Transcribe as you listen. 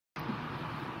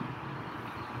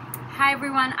Hi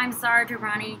everyone, I'm Zara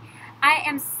Durrani. I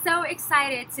am so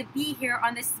excited to be here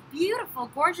on this beautiful,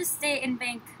 gorgeous day in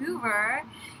Vancouver.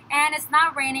 And it's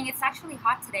not raining, it's actually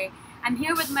hot today. I'm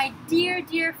here with my dear,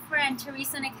 dear friend,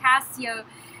 Theresa Nicassio.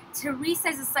 Theresa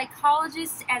is a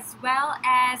psychologist as well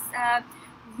as a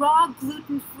raw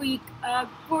gluten-free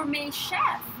gourmet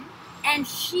chef. And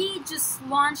she just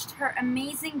launched her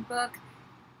amazing book,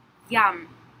 Yum.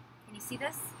 Can you see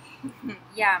this?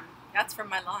 Yum. That's from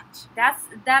my launch.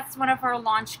 That's one of her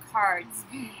launch cards.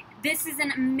 This is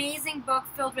an amazing book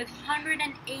filled with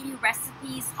 180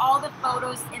 recipes. All the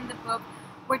photos in the book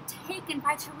were taken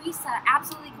by Theresa.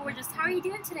 Absolutely gorgeous. How are you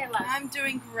doing today, love? I'm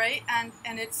doing great, and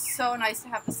it's so nice to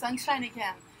have the sunshine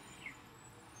again.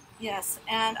 Yes,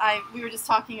 and we were just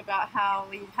talking about how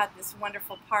we had this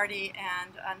wonderful party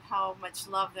and how much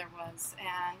love there was,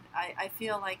 and I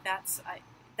feel like that's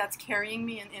carrying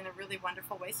me in a really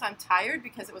wonderful way. So I'm tired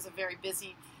because it was a very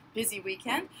busy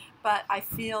weekend, but I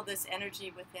feel this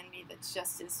energy within me that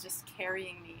is just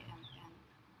carrying me, and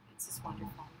it's just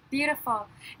wonderful. Beautiful.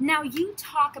 Now you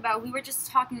talk about, we were just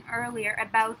talking earlier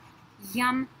about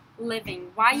yum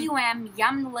living. Y-U-M,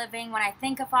 yum living. When I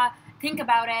think about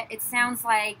it, it sounds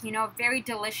like, you know, very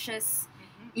delicious.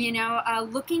 You know,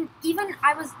 looking, even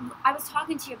I was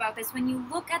talking to you about this. When you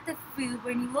look at the food,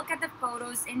 when you look at the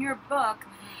photos in your book,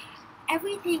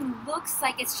 everything looks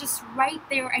like it's just right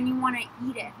there and you want to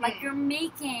eat it. Like you're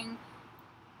making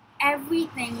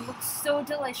everything look so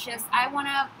delicious. I want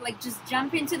to like just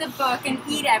jump into the book and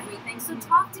eat everything. So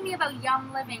talk to me about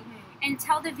yum living and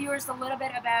tell the viewers a little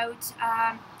bit about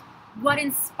what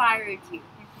inspired you.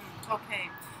 Okay.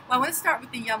 Well, I want to start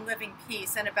with the yum living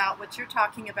piece and about what you're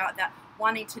talking about, that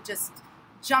wanting to just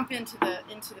jump into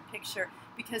the picture,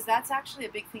 because that's actually a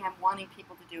big thing I'm wanting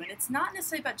people to do. And it's not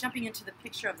necessarily about jumping into the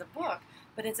picture of the book,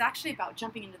 but it's actually about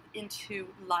jumping into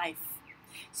life.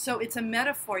 So it's a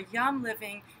metaphor. Yum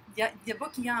living, the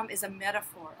book Yum is a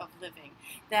metaphor of living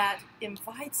that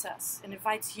invites us and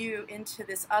invites you into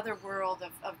this other world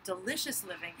of delicious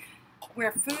living,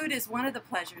 where food is one of the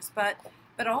pleasures, but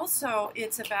also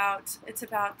it's about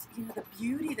you know, the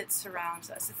beauty that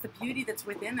surrounds us. It's the beauty that's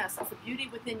within us. It's the beauty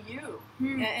within you,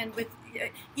 and with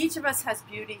each of us has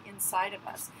beauty inside of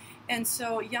us. And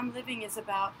so yum living is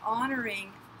about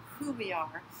honoring who we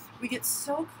are. We get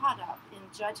so caught up in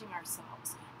judging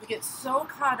ourselves. We get so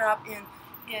caught up in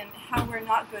how we're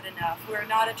not good enough. We're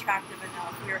not attractive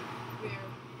enough.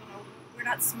 We're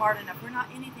not smart enough. We're not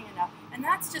anything enough. And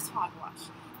that's just hogwash.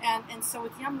 And so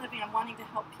with Yum Living, I'm wanting to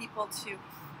help people to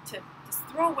just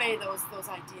throw away those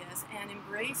ideas and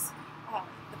embrace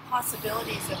the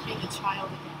possibilities of being a child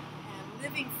again and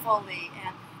living fully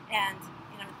and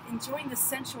you know, enjoying the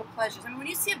sensual pleasures. I mean, when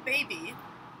you see a baby,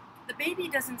 the baby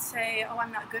doesn't say, "Oh,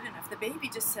 I'm not good enough." The baby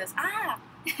just says, "Ah,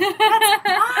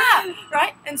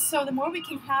 right?" And so the more we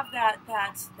can have that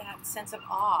sense of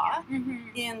awe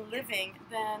in living,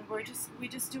 then we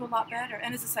just do a lot better.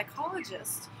 And as a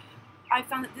psychologist, I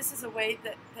found that this is a way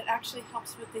that actually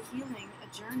helps with the healing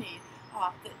journey,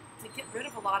 to get rid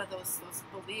of a lot of those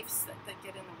beliefs that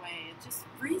get in the way. It just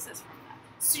frees us from that.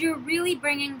 So you're really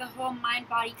bringing the whole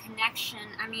mind-body connection.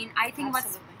 I mean, I think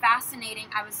Absolutely. What's fascinating,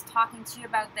 I was talking to you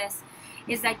about this,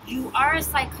 is that you are a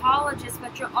psychologist,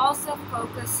 but you're also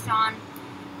focused on,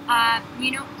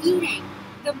 you know, eating.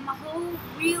 The whole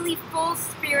really full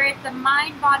spirit, the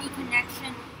mind-body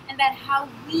connection, and that how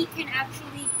we can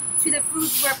actually, to the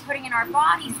foods we're putting in our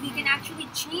bodies, we can actually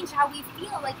change how we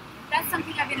feel. Like, that's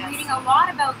something I've been reading a lot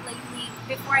about lately.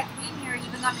 Before I came here,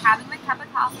 even though I'm having my cup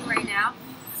of coffee right now,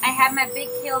 I have my big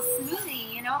kale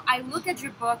smoothie, you know, I look at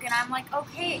your book and I'm like,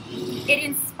 okay, it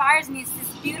inspires me. It's this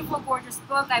beautiful, gorgeous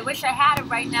book. I wish I had it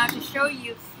right now to show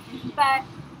you. But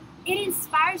it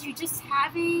inspires you just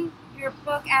having your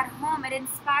book at home. It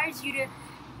inspires you to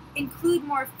include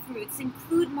more fruits,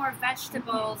 include more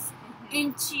vegetables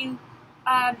into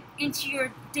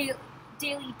your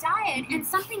daily diet. And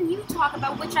something you talk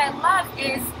about, which I love,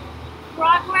 is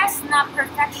progress, not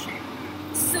perfection.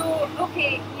 So,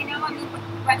 okay, you know, I mean,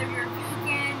 whether you're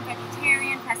vegan,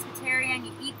 vegetarian, pescatarian,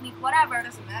 you eat meat, whatever, It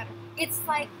doesn't matter. It's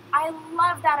like, I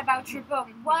love that about your book.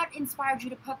 What inspired you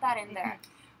to put that in there?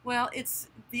 Well, it's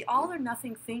the all or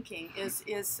nothing thinking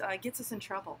gets us in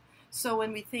trouble. So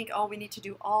when we think, oh, we need to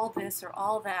do all this or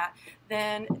all that,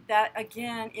 then that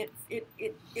again,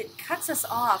 it cuts us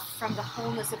off from the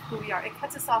wholeness of who we are. It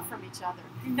cuts us off from each other.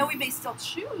 Now, we may still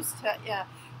choose to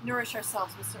nourish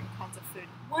ourselves with certain kinds of food.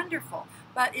 Wonderful.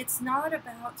 But it's not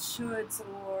about shoulds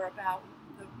or about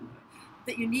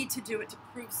that you need to do it to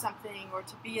prove something or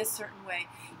to be a certain way.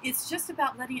 It's just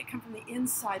about letting it come from the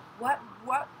inside. What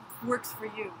works for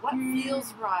you? What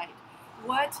feels right?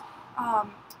 What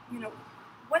you know?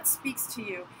 what speaks to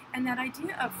you. And that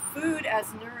idea of food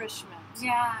as nourishment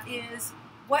is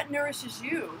what nourishes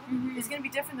you is going to be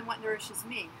different than what nourishes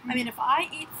me. I mean, if I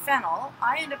eat fennel,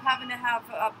 I end up having to have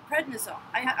prednisone.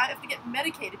 I have to get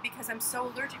medicated because I'm so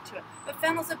allergic to it. But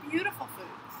fennel's a beautiful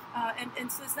food.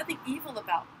 And so there's nothing evil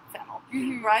about fennel,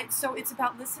 right? So it's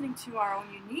about listening to our own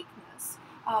uniqueness.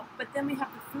 But then we have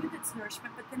the food that's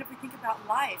nourishment. But then if we think about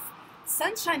life,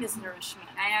 sunshine is nourishment.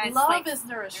 I know, love is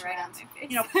nourishment.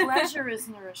 Right, pleasure is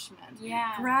nourishment.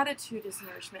 Yeah. Gratitude is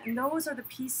nourishment. And those are the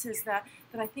pieces that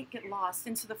I think get lost.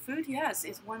 And so the food, yes,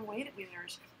 is one way that we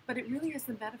nourish. But it really is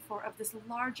the metaphor of this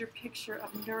larger picture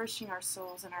of nourishing our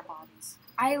souls and our bodies.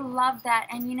 I love that.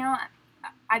 And you know,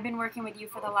 I've been working with you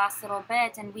for the last little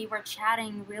bit, and we were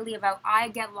chatting really about, I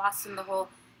get lost in the whole,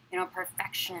 you know,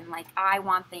 perfection. Like, I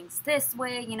want things this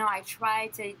way. You know, I try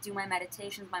to do my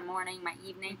meditations, my morning, my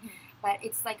evening, but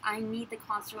it's like I need the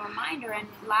constant reminder. And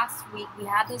last week we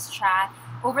had this chat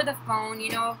over the phone,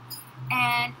 you know,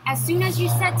 and as soon as you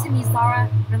said to me, Zara,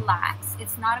 relax,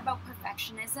 it's not about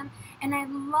perfectionism. And I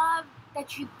love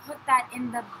that you put that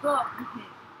in the book,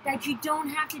 that you don't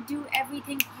have to do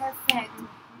everything perfect.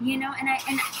 You know, and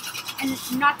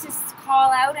not to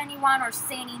call out anyone or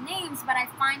say any names, but I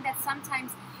find that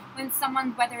sometimes when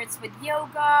someone, whether it's with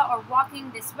yoga or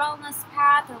walking this wellness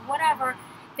path or whatever,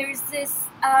 there's this,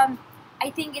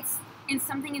 I think it's in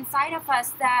something inside of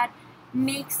us that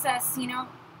makes us, you know,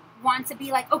 want to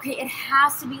be like, okay, it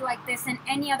has to be like this, and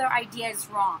any other idea is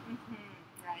wrong.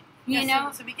 Right. You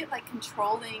know? So we get like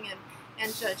controlling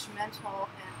and judgmental,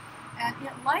 and you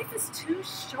know, life is too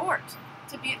short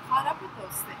to be caught up with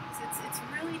those things. It's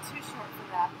really too short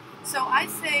for that. So I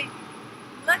say,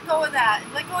 let go of that.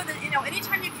 Let go of the, you know,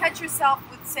 anytime you catch yourself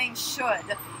with saying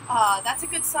should, that's a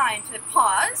good sign to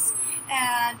pause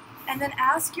and then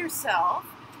ask yourself,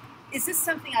 is this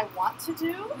something I want to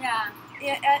do? Yeah.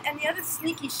 And the other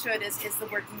sneaky should is the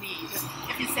word need.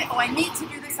 If you say, oh, I need to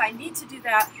do this, I need to do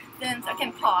that, then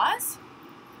again, pause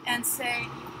and say,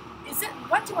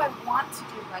 what do I want to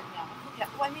do right now? Yeah,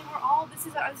 well, I mean, we're all, this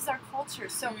is our culture.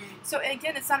 So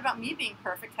again, it's not about me being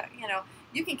perfect. You know,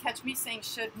 you can catch me saying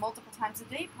should multiple times a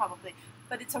day probably,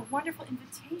 but it's a wonderful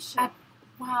invitation.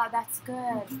 Wow, that's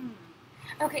good.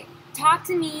 Okay, talk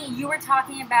to me. You were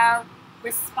talking about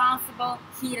responsible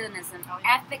hedonism,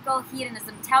 ethical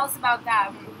hedonism. Tell us about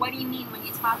that. What do you mean when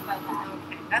you talk about that?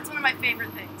 Okay, that's one of my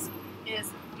favorite things.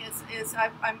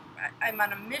 I'm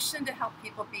on a mission to help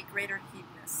people be greater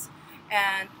hedonists.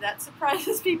 And that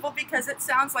surprises people because it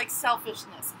sounds like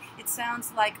selfishness. It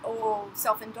sounds like, oh,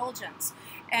 self-indulgence.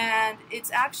 And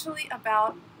it's actually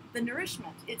about the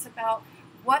nourishment. It's about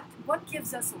what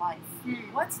gives us life.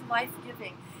 What's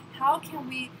life-giving? How can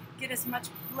we get as much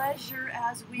pleasure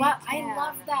as we can? I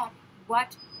love that.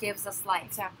 What gives us life?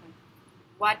 Exactly.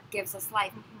 What gives us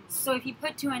life? So if you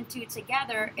put two and two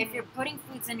together, if you're putting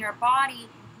foods in your body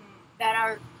that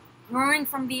are growing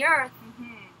from the earth,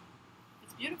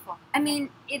 beautiful. I mean,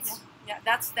 it's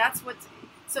that's what's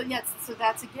so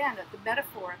that's again the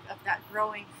metaphor of that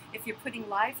growing. If you're putting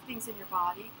live things in your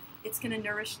body, it's going to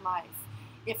nourish life.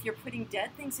 If you're putting dead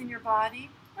things in your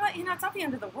body, well, you know, it's not the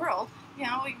end of the world. You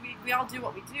know, we all do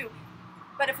what we do,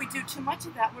 but if we do too much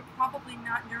of that, we're probably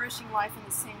not nourishing life in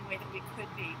the same way that we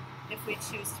could be if we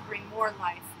choose to bring more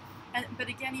life. But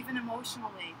again, even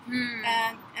emotionally,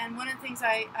 and one of the things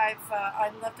I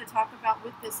love to talk about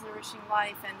with this nourishing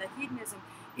life and the hedonism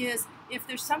is if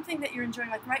there's something that you're enjoying,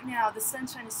 like right now, the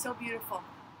sunshine is so beautiful,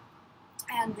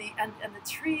 and the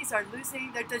trees are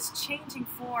they're just changing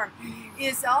form.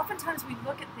 Is oftentimes we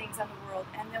look at things on the world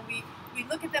and then we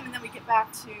look at them and then we get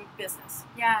back to business.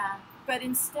 Yeah. But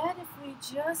instead, if we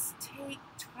just take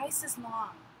twice as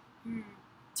long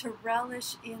to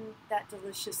relish in that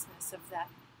deliciousness of that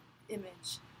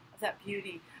image, of that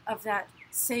beauty, of that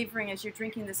savoring as you're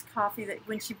drinking this coffee, that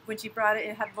when she brought it,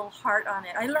 it had a little heart on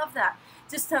it. I love that.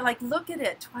 Just to like look at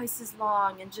it twice as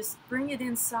long and just bring it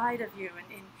inside of you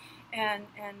and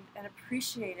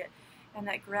appreciate it, and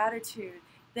that gratitude.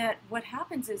 That what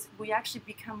happens is we actually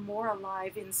become more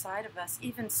alive inside of us,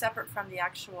 even separate from the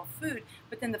actual food.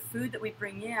 But then the food that we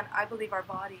bring in, I believe our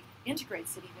body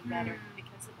integrates it even better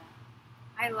because of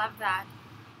that. I love that.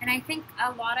 And I think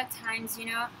a lot of times, you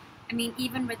know, I mean,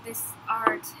 even with this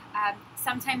art,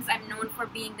 sometimes I'm known for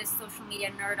being this social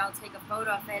media nerd. I'll take a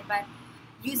photo of it. But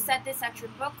you said this at your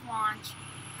book launch,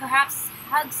 perhaps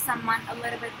hug someone a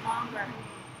little bit longer.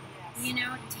 Yes. You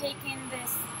know, take in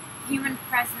this human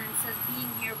presence of being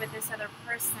here with this other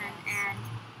person. And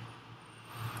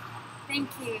thank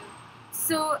you.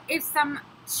 So if some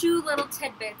two little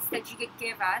tidbits that you could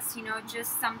give us, you know,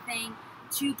 just something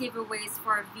 2 giveaways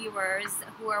for our viewers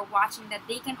who are watching that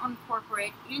they can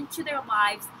incorporate into their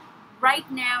lives right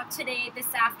now, today,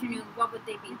 this afternoon. What would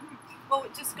they be? Well,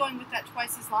 just going with that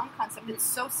twice as long concept, it's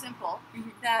so simple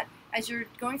that as you're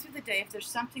going through the day, if there's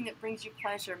something that brings you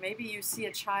pleasure, maybe you see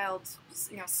a child,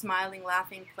 smiling,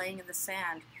 laughing, playing in the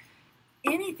sand,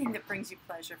 anything that brings you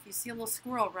pleasure. If you see a little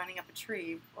squirrel running up a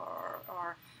tree,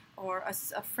 or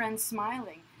a friend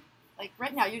smiling, like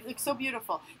right now, you look so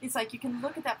beautiful. It's like you can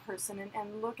look at that person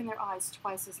and look in their eyes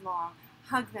twice as long,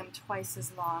 hug them twice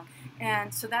as long,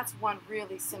 and so that's one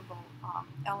really simple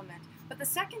element. But the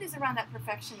second is around that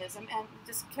perfectionism, and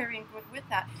just carrying with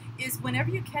that is whenever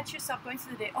you catch yourself going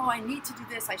through the day, oh, I need to do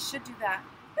this, I should do that.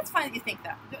 That's fine that you think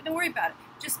that. Don't worry about it.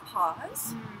 Just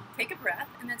pause, take a breath,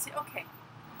 and then say, okay,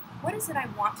 what is it I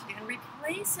want to do? And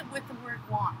replace it with the word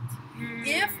want.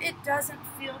 If it doesn't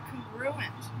feel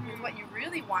congruent with what you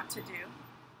really want to do,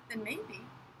 then maybe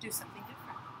do something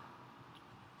different.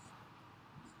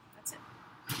 That's it.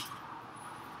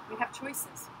 We have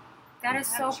choices. That is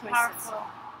so powerful.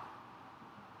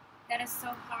 That is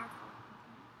so powerful.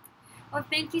 Well,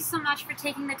 thank you so much for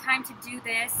taking the time to do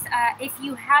this. If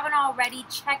you haven't already,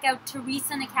 check out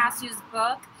Theresa Nicassio's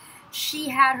book. She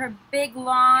had her big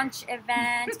launch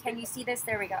event. Can you see this?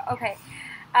 There we go. Okay.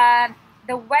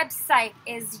 The website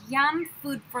is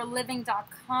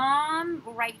yumfoodforliving.com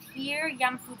right here,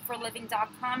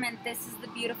 yumfoodforliving.com, and this is the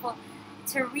beautiful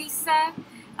Theresa.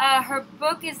 Her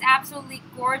book is absolutely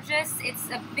gorgeous. It's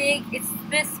this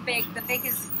big.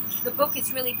 The book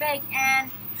is really big,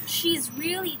 and she's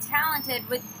really talented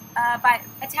by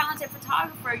a talented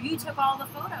photographer. You took all the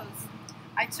photos.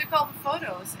 I took all the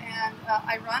photos, and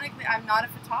ironically, I'm not a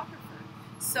photographer,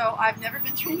 so I've never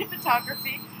been trained in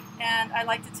photography. And I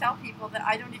like to tell people that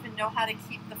I don't even know how to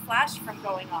keep the flash from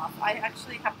going off. I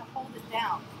actually have to hold it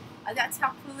down. That's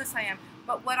how clueless I am.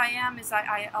 But what I am is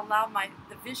I allow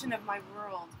the vision of my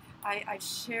world. I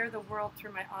share the world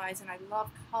through my eyes, and I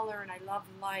love color, and I love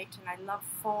light, and I love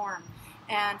form.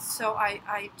 And so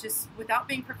I just, without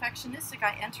being perfectionistic,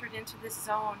 I entered into this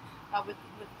zone with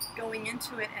going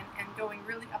into it and going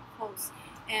really up close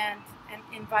and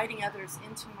inviting others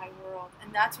into my world.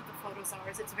 And that's what the photos are.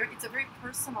 It's a very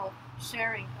personal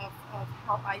sharing of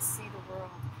how I see the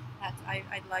world that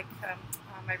I'd like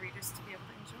my readers to be able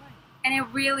to enjoy. And it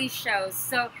really shows.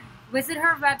 So visit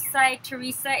her website.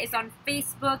 Theresa is on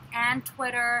Facebook and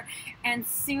Twitter and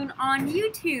soon on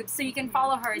YouTube. So you can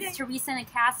follow her. It's Theresa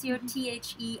Nicassio,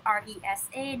 Theresa,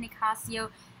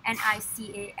 Nicassio,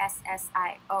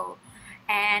 Nicassio.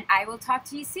 And I will talk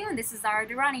to you soon. This is Zara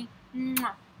Durrani.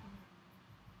 Mwah.